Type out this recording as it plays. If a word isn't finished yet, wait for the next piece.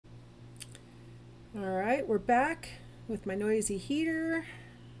All right, we're back with my noisy heater.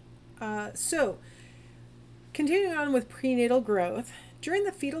 So, continuing on with prenatal growth, during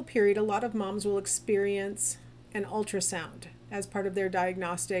the fetal period, a lot of moms will experience an ultrasound as part of their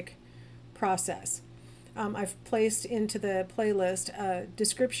diagnostic process. I've placed into the playlist a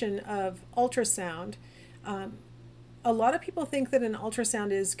description of ultrasound. Um, a lot of people think that an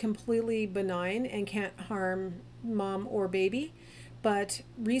ultrasound is completely benign and can't harm mom or baby, but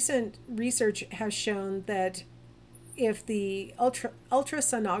recent research has shown that if the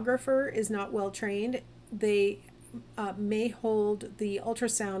ultrasonographer is not well trained, they may hold the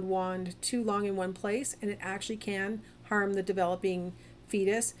ultrasound wand too long in one place, and it actually can harm the developing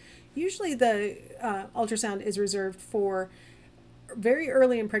fetus. Usually, the ultrasound is reserved for very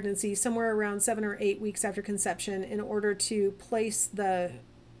early in pregnancy, somewhere around 7 or 8 weeks after conception, in order to place the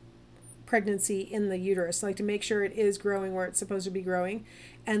pregnancy in the uterus, like to make sure it is growing where it's supposed to be growing.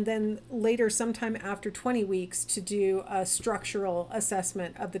 And then later, sometime after 20 weeks, to do a structural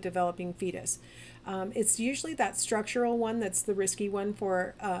assessment of the developing fetus. It's usually that structural one that's the risky one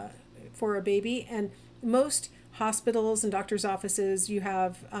for a baby. And most hospitals and doctors' offices, you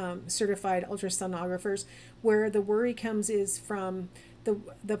have certified ultrasonographers. Where the worry comes is from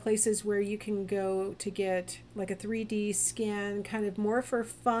the places where you can go to get like a 3D scan, kind of more for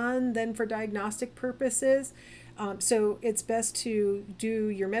fun than for diagnostic purposes. So it's best to do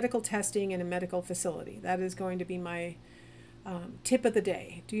your medical testing in a medical facility. That is going to be my tip of the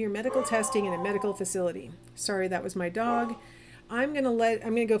day. Do your medical testing in a medical facility. Sorry, that was my dog. I'm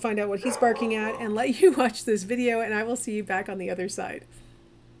gonna go find out what he's barking at and let you watch this video, and I will see you back on the other side.